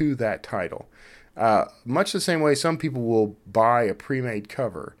to that title. Much the same way some people will buy a pre-made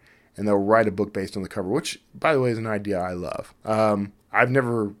cover and they'll write a book based on the cover, which, by the way, is an idea I love. I've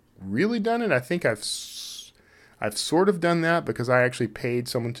never really done it. I think I've sort of done that because I actually paid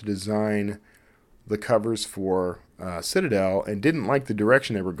someone to design the covers for Citadel and didn't like the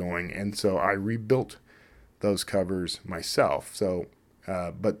direction they were going, and so I rebuilt those covers myself. So,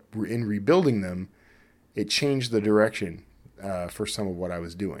 but in rebuilding them, it changed the direction for some of what I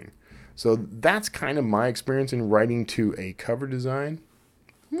was doing. So that's kind of my experience in writing to a cover design.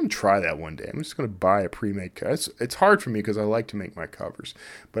 I'm going to try that one day. I'm just going to buy a pre-made cover. It's hard for me because I like to make my covers,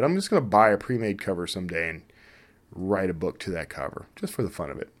 but I'm just going to buy a pre-made cover someday and write a book to that cover just for the fun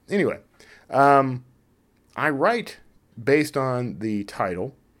of it. Anyway, I write based on the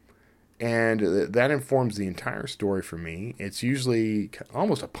title, and that informs the entire story for me. It's usually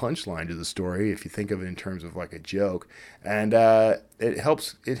almost a punchline to the story if you think of it in terms of like a joke, and it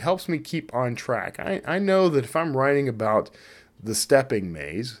helps me keep on track. I know that if I'm writing about The Stepping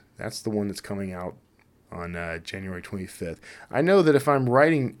Maze, that's the one that's coming out on January 25th. I know that if I'm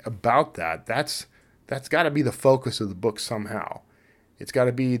writing about that, that's got to be the focus of the book somehow. It's got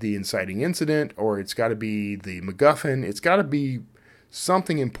to be the inciting incident, or it's got to be the MacGuffin. It's got to be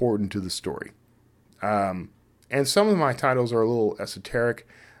something important to the story. And some of my titles are a little esoteric.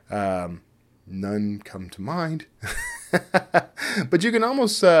 None come to mind. But you can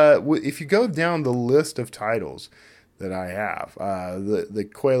almost, if you go down the list of titles that I have, the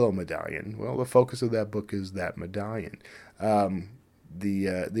Coelho medallion, well, the focus of that book is that medallion.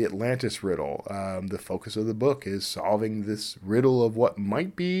 The Atlantis riddle. The focus of the book is solving this riddle of what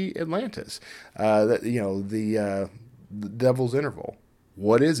might be Atlantis. The Devil's Interval.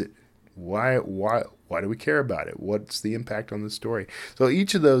 What is it? Why do we care about it? What's the impact on the story? So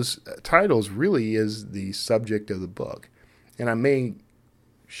each of those titles really is the subject of the book, and I may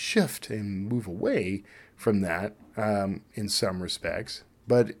shift and move away from that in some respects,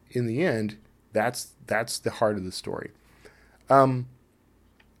 but in the end, that's the heart of the story.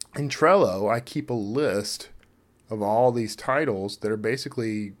 In Trello, I keep a list of all these titles that are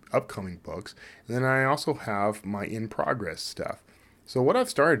basically upcoming books, and then I also have my in-progress stuff. So what I've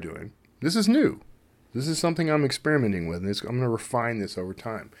started doing, this is new. This is something I'm experimenting with, and I'm going to refine this over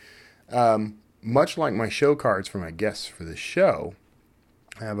time. Much like my show cards for my guests for the show,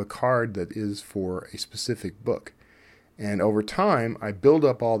 I have a card that is for a specific book. And over time, I build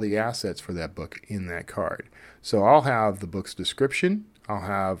up all the assets for that book in that card. So I'll have the book's description. I'll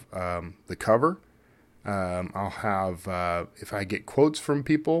have the cover. I'll have, if I get quotes from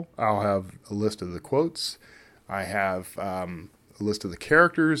people, I'll have a list of the quotes. I have a list of the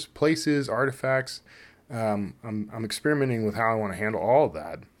characters, places, artifacts. I'm experimenting with how I want to handle all of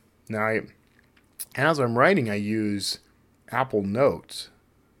that. Now, as I'm writing, I use Apple Notes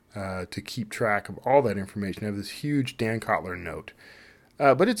to keep track of all that information. I have this huge Dan Kotler note.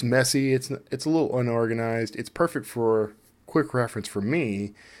 But it's messy. It's a little unorganized. It's perfect for quick reference for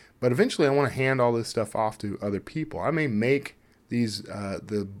me. But eventually I want to hand all this stuff off to other people. I may make these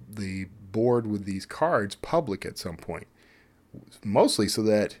the board with these cards public at some point. Mostly so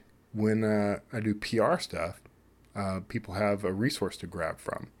that when I do PR stuff, people have a resource to grab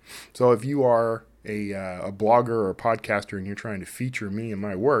from. So if you are a blogger or a podcaster and you're trying to feature me and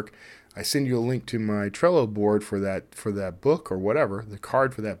my work, I send you a link to my Trello board for that book or whatever, the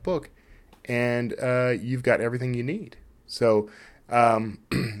card for that book, and you've got everything you need. So,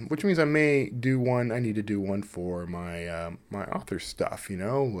 which means I need to do one for my my author stuff,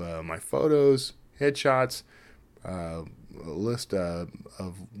 my photos, headshots, a list of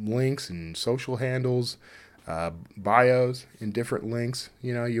links and social handles, bios and different links.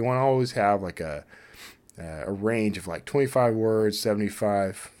 You want to always have like a range of like 25 words,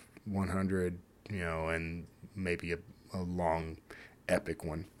 75, 100, and maybe a long epic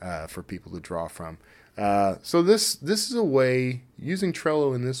one for people to draw from. So this is a way, using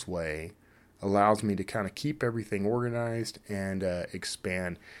Trello in this way allows me to kind of keep everything organized and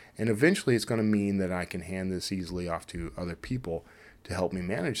expand. And eventually it's going to mean that I can hand this easily off to other people to help me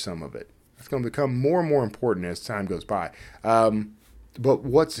manage some of it. That's going to become more and more important as time goes by.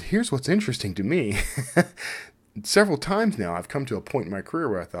 But here's what's interesting to me. Several times now, I've come to a point in my career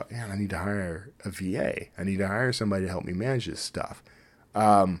where I thought, man, I need to hire a VA. I need to hire somebody to help me manage this stuff.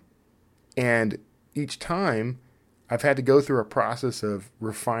 And each time, I've had to go through a process of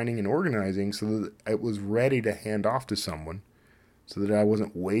refining and organizing so that it was ready to hand off to someone, so that I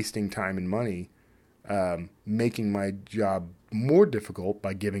wasn't wasting time and money making my job more difficult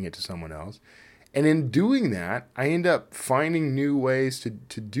by giving it to someone else. And in doing that, I end up finding new ways to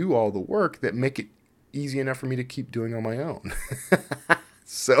do all the work that make it easy enough for me to keep doing on my own.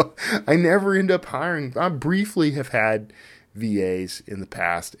 So I never end up hiring. I briefly have had VAs in the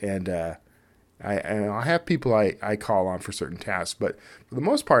past, and I have people I call on for certain tasks, but for the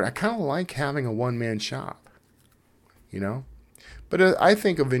most part, I kind of like having a one-man shop, you know? But I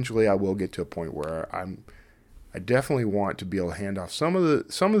think eventually I will get to a point where I definitely want to be able to hand off some of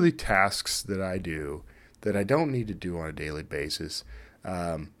the tasks that I do that I don't need to do on a daily basis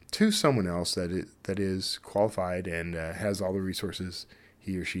to someone else that is qualified and has all the resources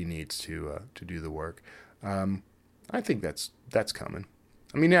he or she needs to do the work. I think that's coming.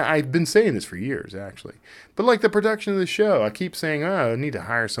 I mean, I've been saying this for years, actually. But like the production of the show, I keep saying, I need to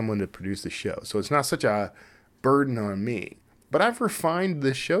hire someone to produce the show, so it's not such a burden on me. But I've refined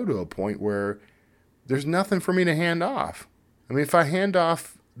this show to a point where there's nothing for me to hand off. I mean, if I hand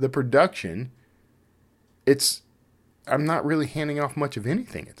off the production, I'm not really handing off much of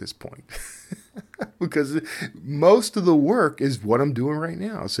anything at this point. Because most of the work is what I'm doing right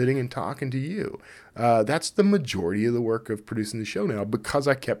now, sitting and talking to you. That's the majority of the work of producing the show now, because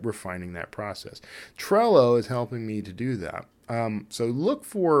I kept refining that process. Trello is helping me to do that. So look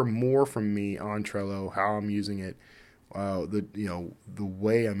for more from me on Trello, how I'm using it, the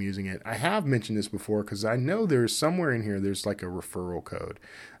way I'm using it. I have mentioned this before because I know there's somewhere in here there's like a referral code.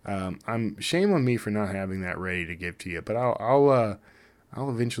 Shame on me for not having that ready to give to you, but I'll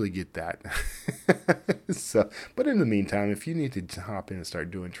eventually get that. But in the meantime, if you need to hop in and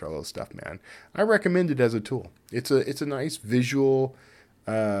start doing Trello stuff, man, I recommend it as a tool. It's a nice visual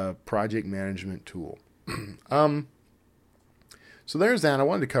project management tool. So there's that. I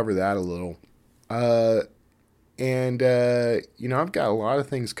wanted to cover that a little. And I've got a lot of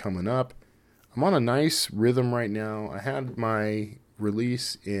things coming up. I'm on a nice rhythm right now. I had my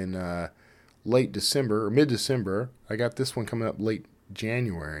release in late December or mid-December. I got this one coming up late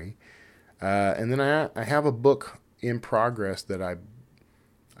January. And then I have a book in progress that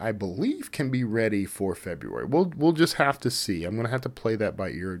I believe can be ready for February. We'll just have to see. I'm going to have to play that by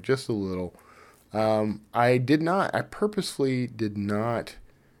ear just a little. I purposefully did not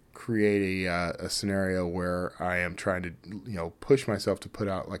create a scenario where I am trying to, push myself to put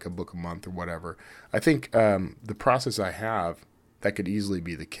out like a book a month or whatever. I think the process I have, that could easily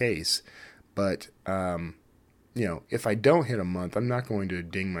be the case. But, if I don't hit a month, I'm not going to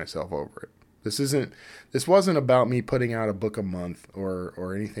ding myself over it. This wasn't about me putting out a book a month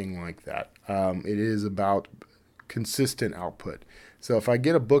or anything like that. It is about consistent output. So if I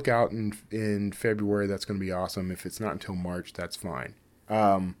get a book out in February, that's going to be awesome. If it's not until March, that's fine.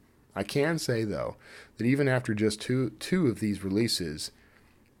 I can say, though, that even after just two of these releases,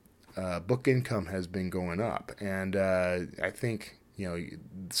 book income has been going up. And I think,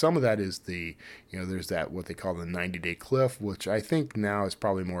 some of that is there's that what they call the 90-day cliff, which I think now is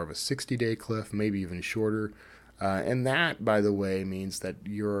probably more of a 60-day cliff, maybe even shorter. And that, by the way, means that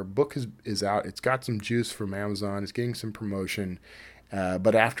your book is out. It's got some juice from Amazon. It's getting some promotion.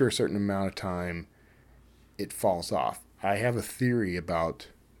 But after a certain amount of time, it falls off. I have a theory about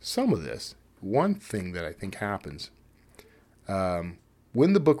some of this. One thing that I think happens,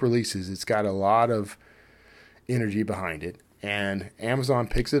 when the book releases, it's got a lot of energy behind it, and Amazon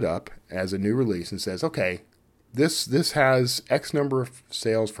picks it up as a new release and says, okay, this has X number of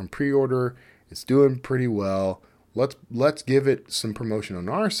sales from pre-order. It's doing pretty well. Let's give it some promotion on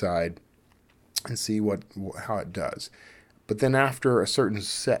our side and see how it does. But then after a certain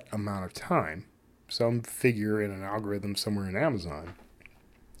set amount of time, some figure in an algorithm somewhere in Amazon,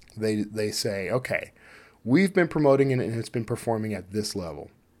 they say, okay, we've been promoting it and it's been performing at this level.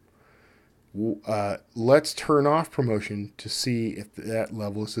 Let's turn off promotion to see if that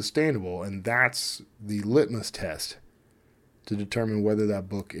level is sustainable. And that's the litmus test to determine whether that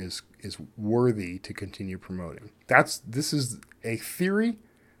book is worthy to continue promoting. This is a theory.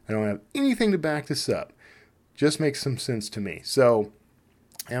 I don't have anything to back this up. Just makes some sense to me. So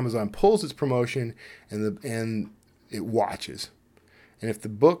Amazon pulls its promotion and it watches. And if the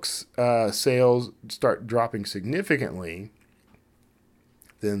book's sales start dropping significantly,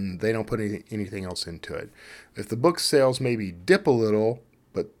 then they don't put anything else into it. If the book's sales maybe dip a little,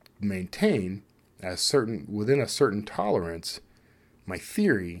 but maintain within a certain tolerance. My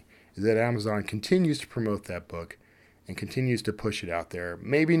theory is that Amazon continues to promote that book and continues to push it out there.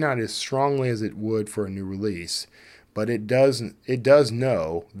 Maybe not as strongly as it would for a new release, but it does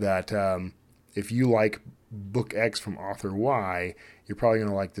know that if you like book X from author Y, you're probably going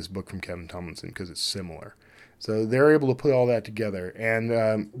to like this book from Kevin Tumlinson because it's similar. So they're able to put all that together,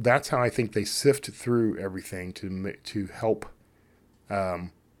 and that's how I think they sift through everything to help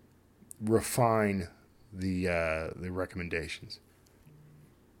refine the recommendations.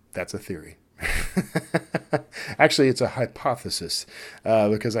 That's a theory. Actually, it's a hypothesis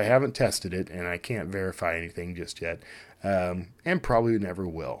because I haven't tested it and I can't verify anything just yet, and probably never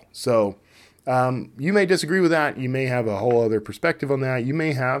will. So you may disagree with that. You may have a whole other perspective on that. You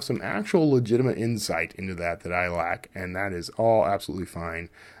may have some actual legitimate insight into that I lack, and that is all absolutely fine.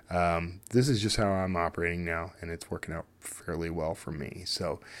 This is just how I'm operating now, and it's working out fairly well for me.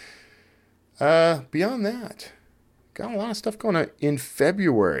 So beyond that, got a lot of stuff going on in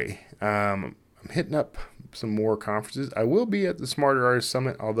February. I'm hitting up some more conferences. I will be at the Smarter Artist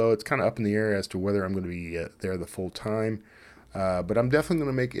Summit, although it's kind of up in the air as to whether I'm going to be there the full time. But I'm definitely going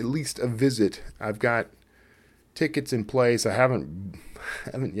to make at least a visit. I've got tickets in place. I haven't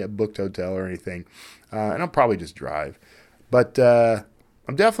yet booked hotel or anything, and I'll probably just drive. But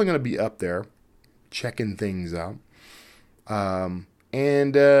I'm definitely going to be up there checking things out. And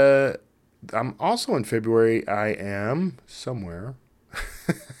I'm also in February. I am somewhere.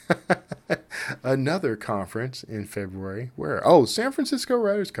 Another conference in February. Where? Oh, San Francisco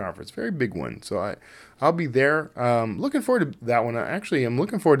Writers Conference. Very big one. So I'll be there. Looking forward to that one. Actually, I'm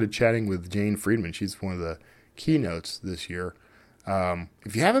looking forward to chatting with Jane Friedman. She's one of the keynotes this year.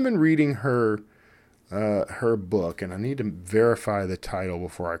 If you haven't been reading her book, and I need to verify the title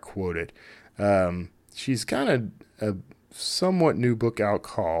before I quote it, she's got a somewhat new book out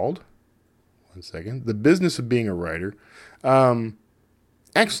called, one second, The Business of Being a Writer.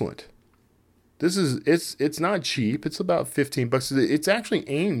 Excellent. It's not cheap. It's about $15. It's actually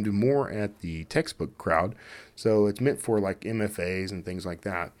aimed more at the textbook crowd, so it's meant for like MFAs and things like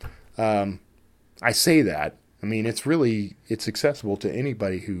that. I say that. I mean, it's accessible to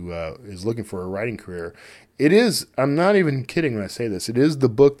anybody who is looking for a writing career. It is. I'm not even kidding when I say this. It is the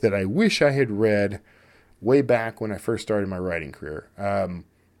book that I wish I had read way back when I first started my writing career,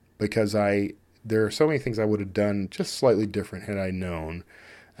 because there are so many things I would have done just slightly different had I known.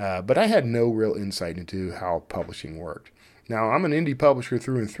 But I had no real insight into how publishing worked. Now, I'm an indie publisher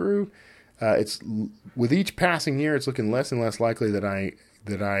through and through. It's with each passing year, it's looking less and less likely that I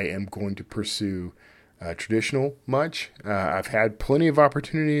am going to pursue traditional much. I've had plenty of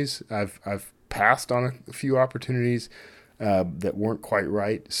opportunities. I've passed on a few opportunities that weren't quite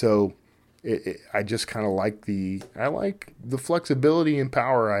right. So I just kind of like the flexibility and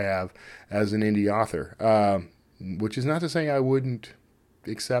power I have as an indie author, which is not to say I wouldn't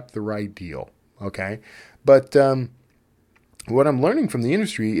accept the right deal. Okay. But, what I'm learning from the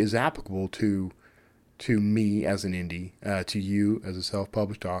industry is applicable to me as an indie, to you as a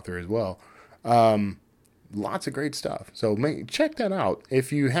self-published author as well. Lots of great stuff. So check that out.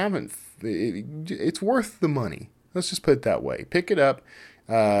 If you haven't, it's worth the money. Let's just put it that way. Pick it up.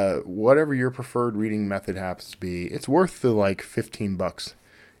 Whatever your preferred reading method happens to be, it's worth the like $15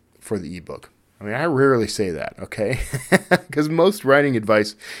 for the ebook. I mean, I rarely say that, okay? Because most writing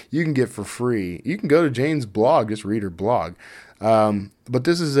advice you can get for free. You can go to Jane's blog, just read her blog. But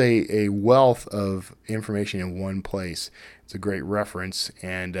this is a wealth of information in one place. It's a great reference,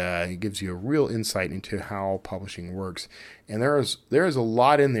 and it gives you a real insight into how publishing works. And there is a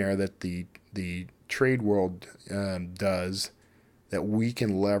lot in there that the trade world does that we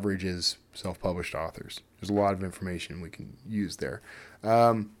can leverage as self-published authors. There's a lot of information we can use there.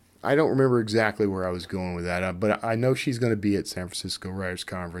 I don't remember exactly where I was going with that, but I know she's going to be at San Francisco Writers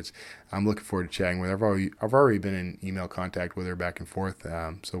Conference. I'm looking forward to chatting with her. I've already been in email contact with her back and forth,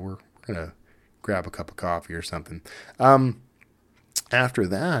 so we're going to grab a cup of coffee or something. After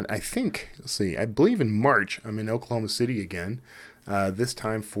that, I believe in March, I'm in Oklahoma City again, this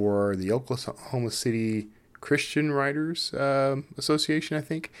time for the Oklahoma City Christian Writers Association, I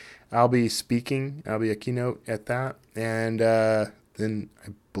think. I'll be speaking. I'll be a keynote at that, and then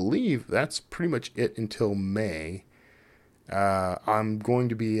I believe that's pretty much it until May. I'm going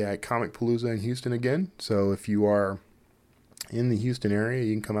to be at Comic Palooza in Houston again, so if you are in the Houston area,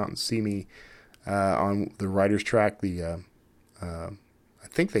 you can come out and see me on the Writers Track. I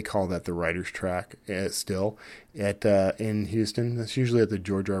think they call that the Writers Track still in Houston. That's usually at the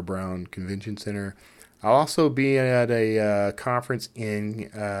George R. Brown Convention Center. I'll also be at a conference in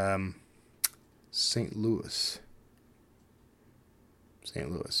St. Louis.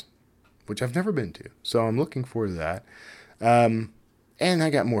 which I've never been to. So I'm looking forward to that. And I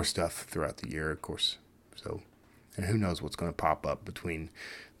got more stuff throughout the year, of course. So, and who knows what's going to pop up between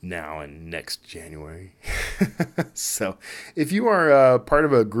now and next January. So if you are part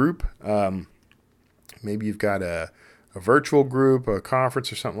of a group, maybe you've got a virtual group, a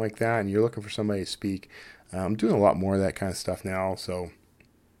conference or something like that, and you're looking for somebody to speak, I'm doing a lot more of that kind of stuff now. So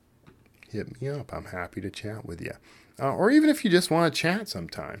hit me up. I'm happy to chat with you. Or even if you just want to chat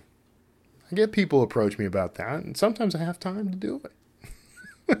sometime. I get people approach me about that, and sometimes I have time to do it.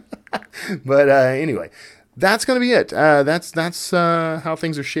 But anyway, that's going to be it. That's how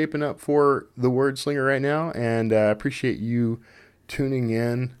things are shaping up for the Word Slinger right now, and I appreciate you tuning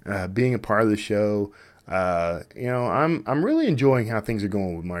in, being a part of the show. I'm really enjoying how things are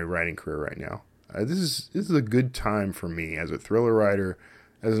going with my writing career right now. This is a good time for me as a thriller writer,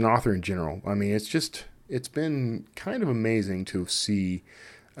 as an author in general. I mean, it's been kind of amazing to see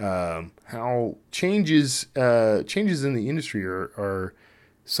how changes in the industry are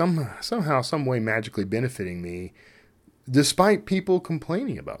somehow, some way magically benefiting me, despite people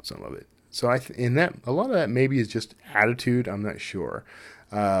complaining about some of it. So a lot of that maybe is just attitude. I'm not sure,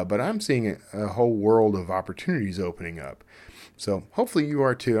 but I'm seeing a whole world of opportunities opening up. So hopefully you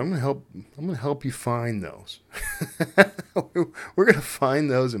are too. I'm gonna help you find those. We're gonna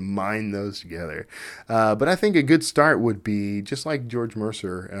find those and mine those together. But I think a good start would be just like George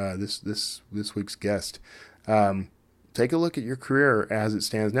Mercer, this week's guest. Take a look at your career as it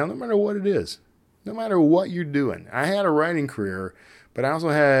stands now, no matter what it is, no matter what you're doing. I had a writing career, but I also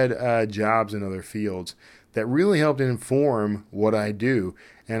had jobs in other fields that really helped inform what I do.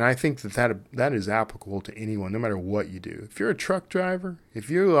 And I think that is applicable to anyone, no matter what you do. If you're a truck driver, if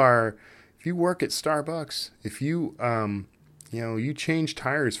you work at Starbucks, if you you change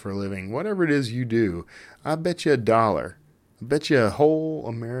tires for a living, whatever it is you do, I bet you $1. I bet you a whole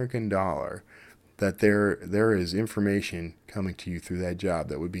American dollar that there is information coming to you through that job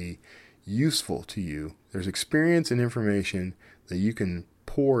that would be useful to you. There's experience and information that you can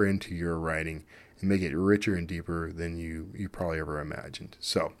pour into your writing and make it richer and deeper than you probably ever imagined.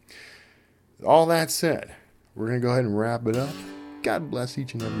 So, all that said, we're going to go ahead and wrap it up. God bless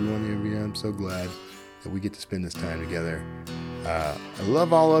each and every one of you. I'm so glad that we get to spend this time together. I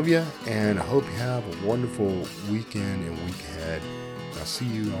love all of you, and I hope you have a wonderful weekend and week ahead. I'll see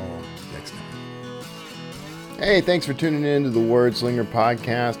you all next time. Hey, thanks for tuning in to the Word Slinger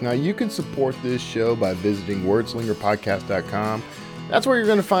Podcast. Now, you can support this show by visiting wordslingerpodcast.com. That's where you're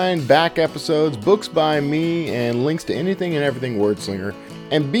going to find back episodes, books by me, and links to anything and everything Word Slinger.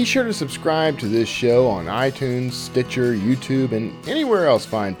 And be sure to subscribe to this show on iTunes, Stitcher, YouTube, and anywhere else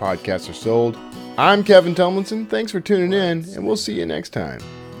fine podcasts are sold. I'm Kevin Tumlinson. Thanks for tuning in, and we'll see you next time.